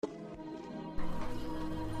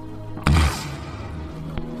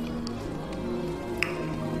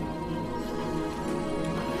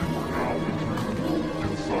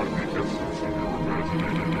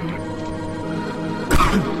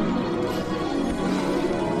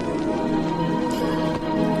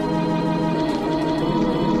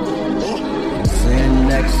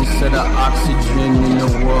of oxygen in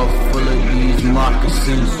a world full of these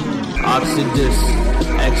moccasins. Oxidus,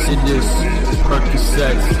 Exodus,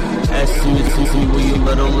 Percocets, estimates where you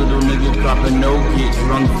let a little nigga drop a no, get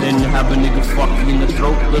drunk, then have a nigga fuck you in the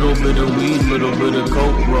throat. Little bit of weed, little bit of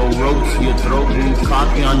coke, roll ropes to your throat, move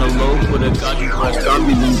cocky on the low, put a got you press, got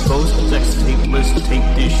me then post, sex tape list,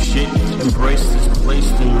 take this shit, embrace this place,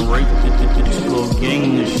 then rape this little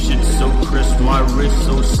gang, this shit so crisp, my wrist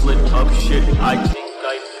so slit up shit, I think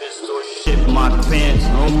I pissed or shit my pants,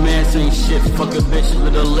 no man ain't shit, fuck a bitch,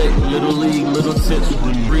 little lit, little league, little tips,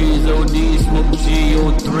 breeze, OD, smoke G,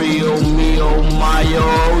 O3, oh me, oh my,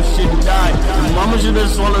 oh shit, die, your mama should've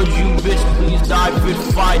swallowed you, bitch, please die, fit,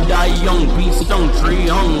 fight, die young, be stung, tree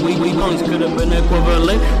hung, we lungs could've been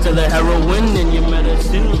equivalent to the heroin in your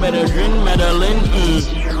medicine, Medellin,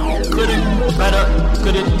 could've, better,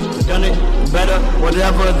 could've done it better,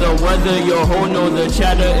 whatever the weather, your hoe know the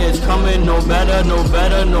chatter is coming, no better, no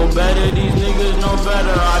better, no better, these niggas know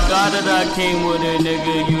better, I got it, I came with it,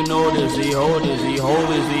 nigga, you know this, he hold this, he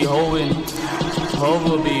hoes, he hoeing,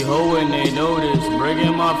 Hova be hoeing, they know this,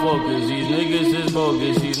 breaking my focus, these niggas is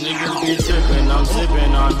bogus, these niggas be tripping, I'm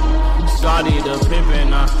sipping on Scotty the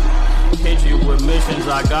pimpin', I hit you with missions,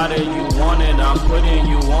 I got it, you want it, I'm putting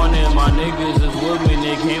you on it, my niggas is with me,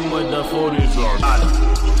 they came with the photos,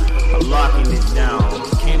 I'm locking it down,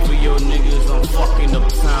 came for your niggas, I'm fucking up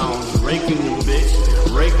towns, raking the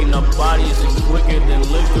bitch, raking up bodies and quicker than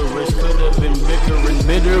licorice, could've been bickering,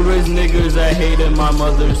 bitterest niggas that hated my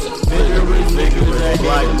mothers, bitterest niggas that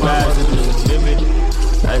hated my mothers, vivid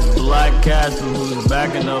as Black Casper who's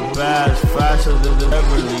backing up fast, faster than the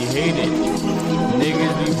Beverly hated,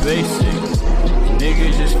 niggas be basic,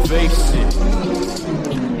 niggas just face it,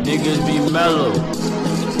 niggas be mellow,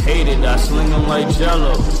 hated, I sling them like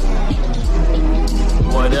jello.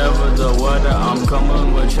 Whatever the weather, I'm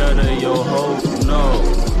coming with cheddar, yo ho, no.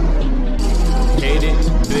 Hate it,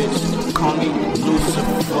 bitch, call me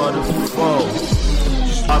Lucifer for the foe.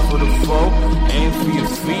 Shot for the foe, aim for your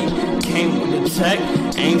feet, came with the tech,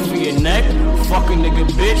 aim for your neck, fucking nigga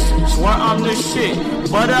bitch, swear I'm the shit,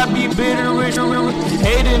 but I be bitter,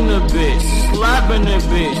 hating the bitch, slapping the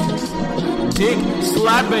bitch, dick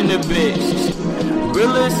slapping the bitch,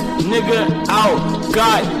 realest nigga out,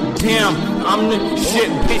 god damn, I'm the shit,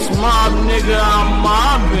 bitch, mob, nigga, I'm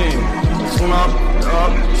mobbing. Slump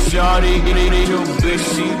up, shawty, get it, your bitch,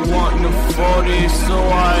 she want the 40, so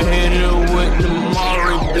I hit her with the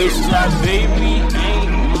Mari, bitch, that baby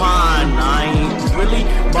ain't mine, I ain't really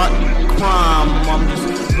about the crime, I'm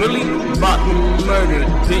just really about the murder,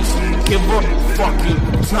 bitch, give a fucking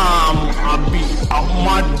time, I be out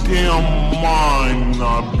my damn mind, I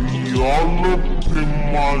be all up in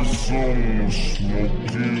my zone,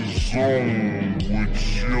 smoking zone with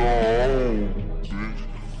y'all, bitch.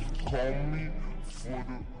 Call me for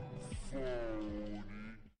the 40.